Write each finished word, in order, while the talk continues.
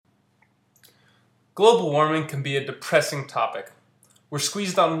Global warming can be a depressing topic. We're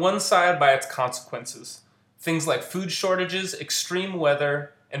squeezed on one side by its consequences, things like food shortages, extreme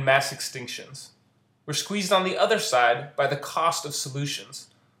weather, and mass extinctions. We're squeezed on the other side by the cost of solutions,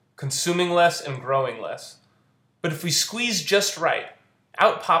 consuming less and growing less. But if we squeeze just right,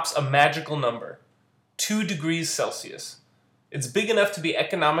 out pops a magical number, 2 degrees Celsius. It's big enough to be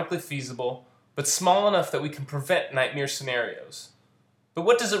economically feasible, but small enough that we can prevent nightmare scenarios. But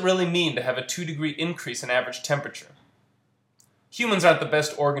what does it really mean to have a 2-degree increase in average temperature? Humans aren't the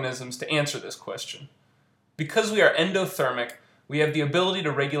best organisms to answer this question. Because we are endothermic, we have the ability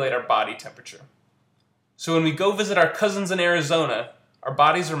to regulate our body temperature. So when we go visit our cousins in Arizona, our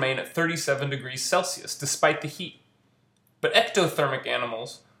bodies remain at 37 degrees Celsius despite the heat. But ectothermic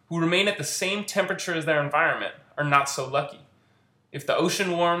animals, who remain at the same temperature as their environment, are not so lucky. If the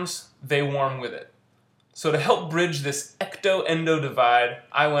ocean warms, they warm with it. So to help bridge this ecto-endo divide,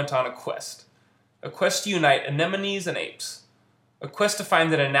 I went on a quest. A quest to unite anemones and apes. A quest to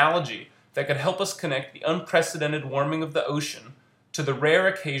find an analogy that could help us connect the unprecedented warming of the ocean to the rare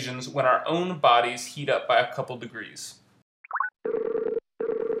occasions when our own bodies heat up by a couple degrees.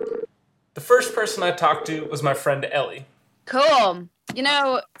 The first person I talked to was my friend Ellie. Cool. You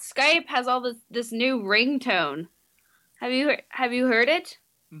know, Skype has all this new ringtone. Have you heard it?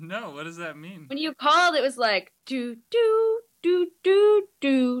 No, what does that mean? When you called, it was like do do do do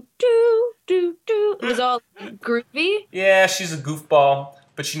do do do do. It was all groovy. Yeah, she's a goofball,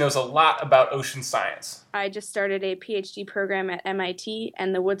 but she knows a lot about ocean science. I just started a PhD program at MIT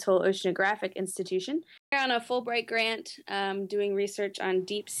and the Woods Hole Oceanographic Institution. We're on a Fulbright grant doing research on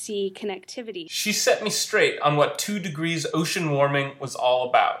deep sea connectivity. She set me straight on what 2 degrees ocean warming was all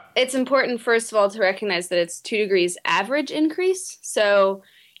about. It's important, first of all, to recognize that it's 2 degrees average increase. So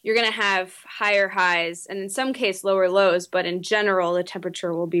you're going to have higher highs and in some case lower lows, but in general, the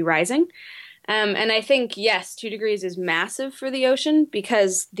temperature will be rising. And I think, yes, 2 degrees is massive for the ocean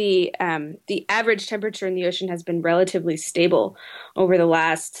because the average temperature in the ocean has been relatively stable over the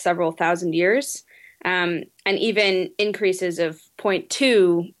last several thousand years. And even increases of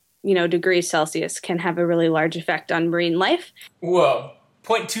 0.2, degrees Celsius can have a really large effect on marine life. Whoa,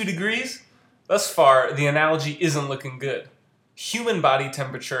 0.2 degrees? Thus far, the analogy isn't looking good. Human body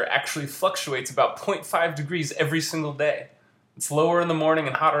temperature actually fluctuates about 0.5 degrees every single day. It's lower in the morning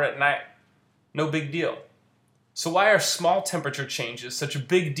and hotter at night. No big deal. So why are small temperature changes such a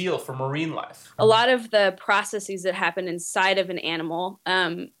big deal for marine life? A lot of the processes that happen inside of an animal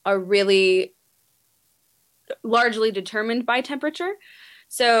are really largely determined by temperature.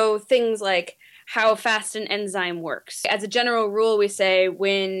 So things like how fast an enzyme works. As a general rule, we say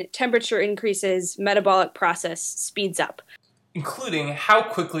when temperature increases, metabolic process speeds up. Including how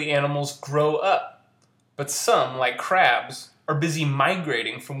quickly animals grow up. But some, like crabs, are busy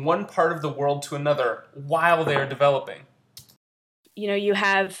migrating from one part of the world to another while they are developing. You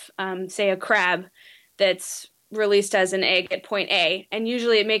have, say, a crab that's released as an egg at point A, and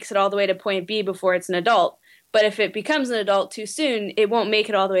usually it makes it all the way to point B before it's an adult. But if it becomes an adult too soon, it won't make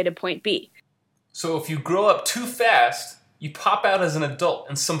it all the way to point B. So if you grow up too fast, you pop out as an adult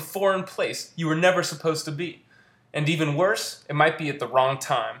in some foreign place you were never supposed to be. And even worse, it might be at the wrong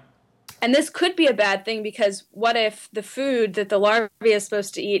time. And this could be a bad thing because what if the food that the larvae is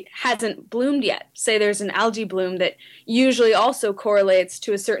supposed to eat hasn't bloomed yet? Say there's an algae bloom that usually also correlates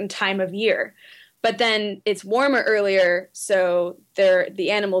to a certain time of year. But then it's warmer earlier, so the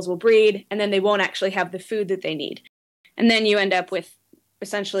animals will breed, and then they won't actually have the food that they need. And then you end up with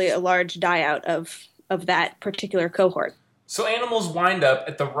essentially a large die-out of that particular cohort. So animals wind up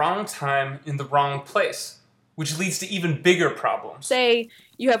at the wrong time in the wrong place, which leads to even bigger problems. Say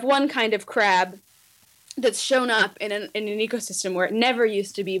you have one kind of crab that's shown up in an ecosystem where it never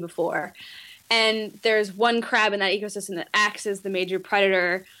used to be before. And there's one crab in that ecosystem that acts as the major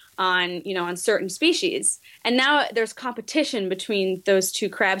predator on certain species. And now there's competition between those two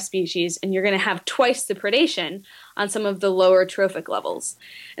crab species, and you're going to have twice the predation on some of the lower trophic levels.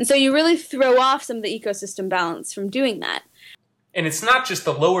 And so you really throw off some of the ecosystem balance from doing that. And it's not just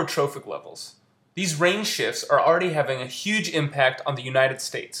the lower trophic levels. These range shifts are already having a huge impact on the United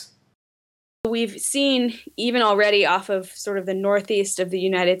States. We've seen, even already off of sort of the northeast of the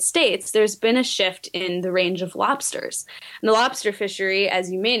United States, there's been a shift in the range of lobsters. And the lobster fishery,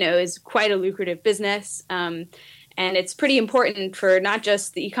 as you may know, is quite a lucrative business. And it's pretty important for not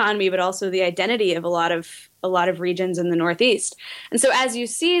just the economy, but also the identity of a lot of regions in the Northeast. And so as you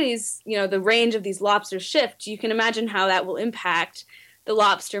see these, the range of these lobsters shift, you can imagine how that will impact the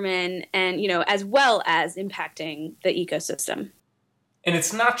lobstermen and, as well as impacting the ecosystem. And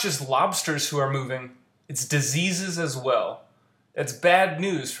it's not just lobsters who are moving, it's diseases as well. That's bad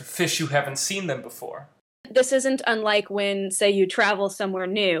news for fish who haven't seen them before. This isn't unlike when, say, you travel somewhere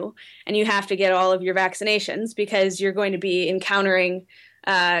new and you have to get all of your vaccinations because you're going to be encountering,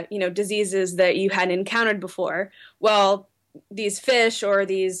 diseases that you hadn't encountered before. Well, these fish or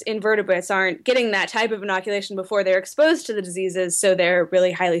these invertebrates aren't getting that type of inoculation before they're exposed to the diseases, so they're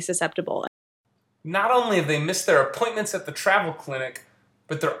really highly susceptible. Not only have they missed their appointments at the travel clinic,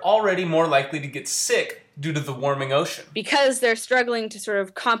 but they're already more likely to get sick due to the warming ocean. Because they're struggling to sort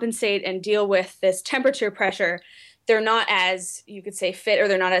of compensate and deal with this temperature pressure, they're not as, you could say, fit, or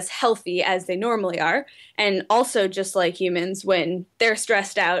they're not as healthy as they normally are. And also, just like humans, when they're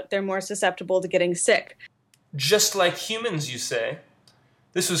stressed out, they're more susceptible to getting sick. Just like humans, you say?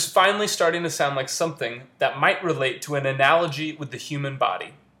 This was finally starting to sound like something that might relate to an analogy with the human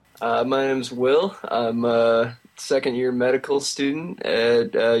body. My name's Will. I'm a second-year medical student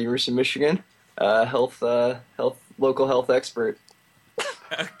at University of Michigan. Local health expert.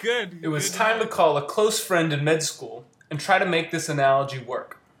 Good. It was time to call a close friend in med school and try to make this analogy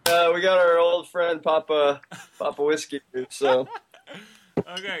work. We got our old friend Papa Whiskey here, so.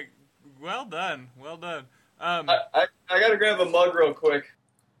 Okay, well done. I gotta grab a mug real quick.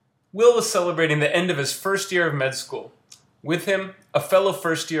 Will was celebrating the end of his first year of med school. With him, a fellow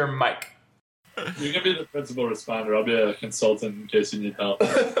first-year Mike. You can be the principal responder. I'll be a consultant in case you need help.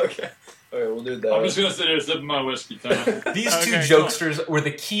 Okay. All right, we'll do that. I'm just going to sit here sipping my whiskey, Tom. These two jokesters were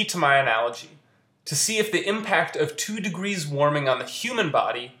the key to my analogy, to see if the impact of 2 degrees warming on the human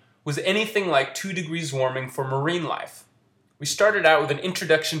body was anything like 2 degrees warming for marine life. We started out with an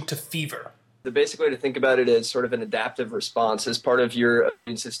introduction to fever. The basic way to think about it is sort of an adaptive response as part of your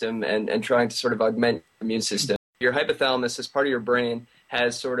immune system and trying to sort of augment your immune system. Your hypothalamus, as part of your brain,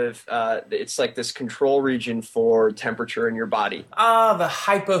 has sort of, it's like this control region for temperature in your body. Ah, the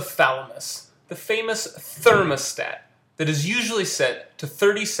hypothalamus, the famous thermostat that is usually set to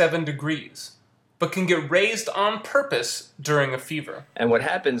 37 degrees, but can get raised on purpose during a fever. And what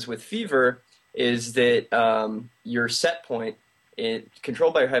happens with fever is that your set point,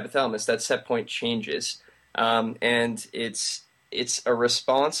 controlled by your hypothalamus, that set point changes. And it's a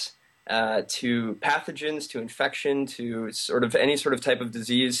response to pathogens, to infection, to sort of any sort of type of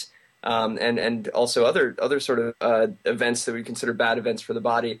disease, and also other sort of events that we consider bad events for the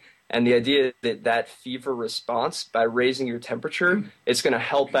body. And the idea that fever response, by raising your temperature, it's going to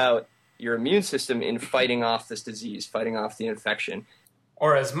help out your immune system in fighting off this disease, fighting off the infection.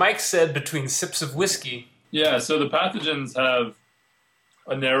 Or as Mike said between sips of whiskey. Yeah, so the pathogens have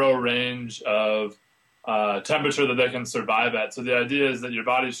a narrow range of temperature that they can survive at. So the idea is that your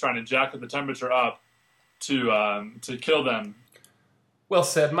body's trying to jack the temperature up to kill them. Well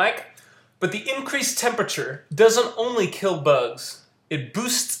said, Mike. But the increased temperature doesn't only kill bugs. It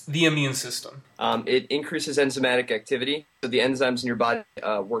boosts the immune system. It increases enzymatic activity. So the enzymes in your body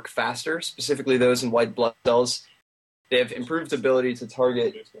work faster, specifically those in white blood cells. They have improved ability to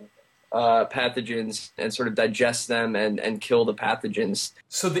target pathogens and sort of digest them and kill the pathogens.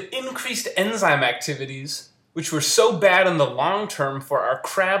 So the increased enzyme activities, which were so bad in the long term for our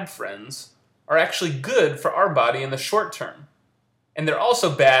crab friends, are actually good for our body in the short term. And they're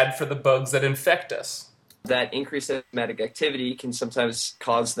also bad for the bugs that infect us. That increased enzymatic activity can sometimes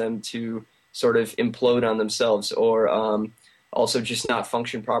cause them to sort of implode on themselves or also just not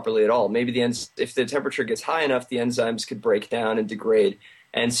function properly at all. Maybe if the temperature gets high enough, the enzymes could break down and degrade.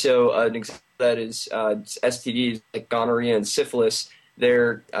 And so an example of that is STDs like gonorrhea and syphilis.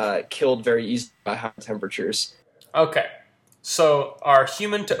 They're killed very easily by high temperatures. Okay, so our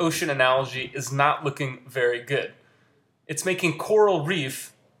human to ocean analogy is not looking very good. It's making coral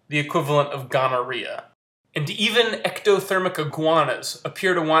reef the equivalent of gonorrhea. And even ectothermic iguanas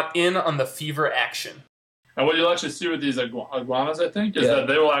appear to want in on the fever action. And what you'll actually see with these iguanas, I think, is that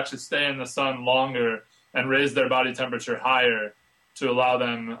they will actually stay in the sun longer and raise their body temperature higher to allow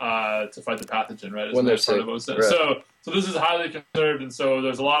them to fight the pathogen, right? When they're sick. Right. So this is highly conserved, and so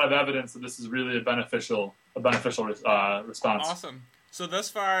there's a lot of evidence that this is really a beneficial response. Awesome. So thus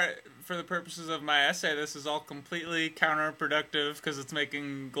far, for the purposes of my essay, this is all completely counterproductive because it's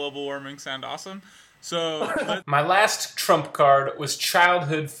making global warming sound awesome. So my last trump card was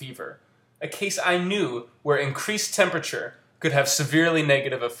childhood fever, a case I knew where increased temperature could have severely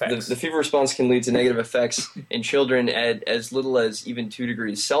negative effects. The fever response can lead to negative effects in children at as little as even 2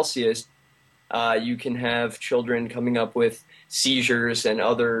 degrees Celsius. You can have children coming up with seizures and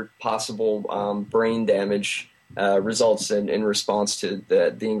other possible brain damage results in response to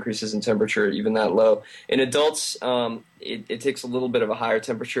the increases in temperature, even that low. In adults, it takes a little bit of a higher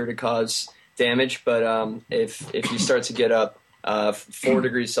temperature to cause damage, but if you start to get up 4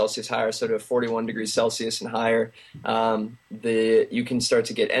 degrees Celsius higher, so to 41 degrees Celsius and higher, you can start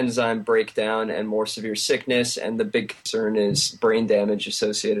to get enzyme breakdown and more severe sickness, and the big concern is brain damage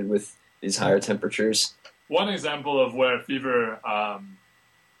associated with these higher temperatures. One example of where fever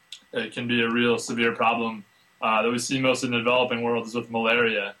it can be a real severe problem that we see most in the developing world is with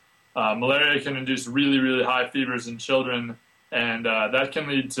malaria. Malaria can induce really, really high fevers in children, and that can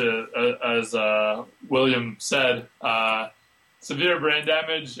lead to, as William said, severe brain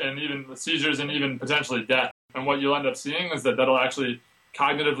damage and even seizures and even potentially death. And what you'll end up seeing is that that'll actually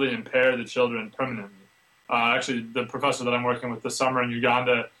cognitively impair the children permanently. Actually, the professor that I'm working with this summer in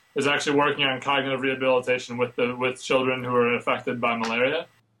Uganda is actually working on cognitive rehabilitation with children who are affected by malaria.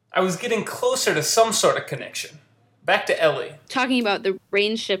 I was getting closer to some sort of connection. Back to Ellie. Talking about the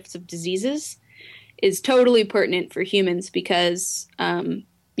range shifts of diseases is totally pertinent for humans because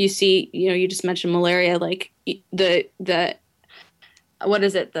you see, you just mentioned malaria, like the what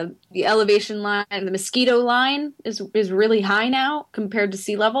is it? The elevation line, the mosquito line is really high now compared to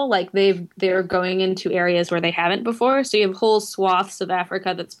sea level. Like they're going into areas where they haven't before. So you have whole swaths of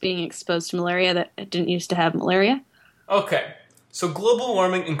Africa that's being exposed to malaria that didn't used to have malaria. Okay, so global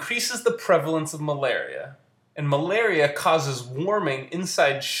warming increases the prevalence of malaria, and malaria causes warming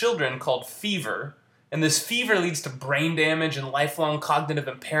inside children called fever, and this fever leads to brain damage and lifelong cognitive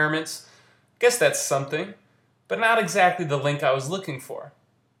impairments. Guess that's something, but not exactly the link I was looking for.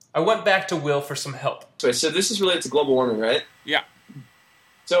 I went back to Will for some help. So this is related to global warming, right? Yeah.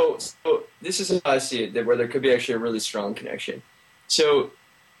 So this is how I see it, where there could be actually a really strong connection. So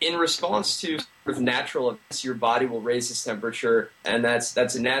in response to sort of natural events, your body will raise its temperature, and that's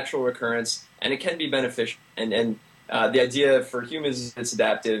a natural occurrence, and it can be beneficial. And the idea for humans is it's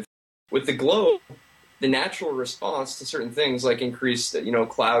adaptive. With the globe, the natural response to certain things like increased,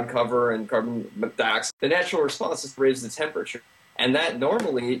 cloud cover and carbon dioxide, the natural response is to raise the temperature. And that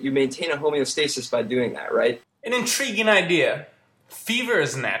normally you maintain a homeostasis by doing that, right? An intriguing idea. Fever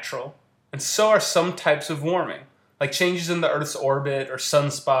is natural, and so are some types of warming, like changes in the Earth's orbit or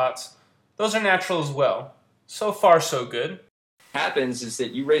sunspots. Those are natural as well. So far, so good. What happens is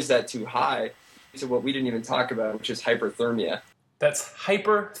that you raise that too high to what we didn't even talk about, which is hyperthermia. That's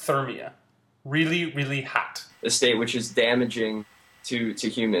hyperthermia. Really, really hot. A state which is damaging to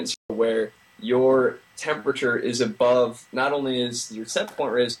humans, where your temperature is above, not only is your set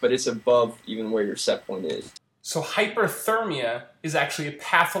point raised, but it's above even where your set point is. So hyperthermia is actually a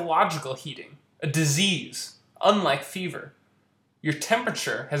pathological heating, a disease, unlike fever. Your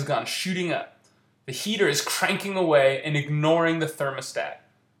temperature has gone shooting up. The heater is cranking away and ignoring the thermostat.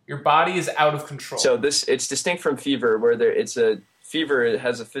 Your body is out of control. So it's distinct from fever, where fever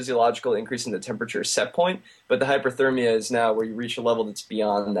has a physiological increase in the temperature set point, but the hyperthermia is now where you reach a level that's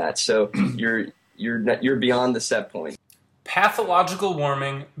beyond that. So you're beyond the set point. Pathological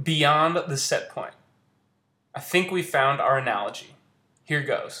warming beyond the set point. I think we found our analogy. Here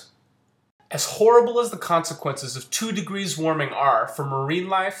goes. As horrible as the consequences of 2 degrees warming are for marine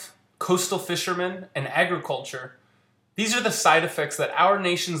life, coastal fishermen, and agriculture, these are the side effects that our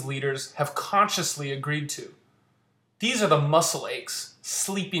nation's leaders have consciously agreed to. These are the muscle aches,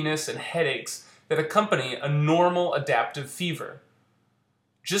 sleepiness, and headaches that accompany a normal adaptive fever.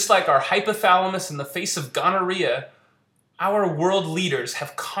 Just like our hypothalamus in the face of gonorrhea, our world leaders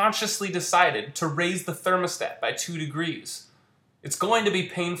have consciously decided to raise the thermostat by 2 degrees. It's going to be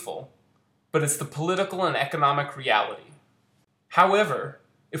painful, but it's the political and economic reality. However,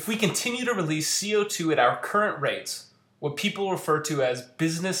 if we continue to release CO2 at our current rates, what people refer to as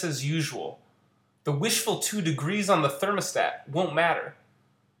business as usual, the wishful 2 degrees on the thermostat won't matter.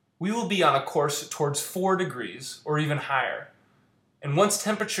 We will be on a course towards 4 degrees or even higher. And once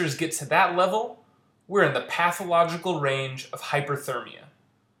temperatures get to that level, we're in the pathological range of hyperthermia.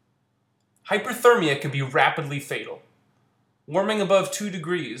 Hyperthermia can be rapidly fatal. Warming above 2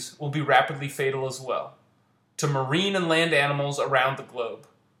 degrees will be rapidly fatal as well, to marine and land animals around the globe.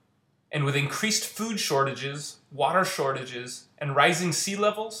 And with increased food shortages, water shortages, and rising sea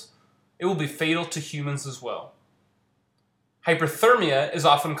levels, it will be fatal to humans as well. Hyperthermia is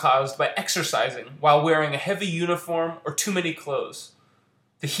often caused by exercising while wearing a heavy uniform or too many clothes.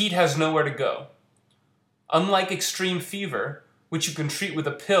 The heat has nowhere to go. Unlike extreme fever, which you can treat with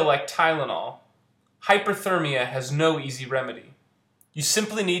a pill like Tylenol, hyperthermia has no easy remedy. You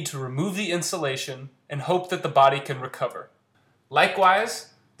simply need to remove the insulation and hope that the body can recover.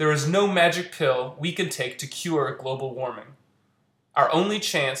 Likewise, there is no magic pill we can take to cure global warming. Our only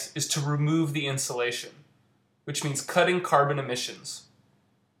chance is to remove the insulation, which means cutting carbon emissions.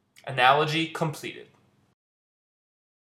 Analogy completed.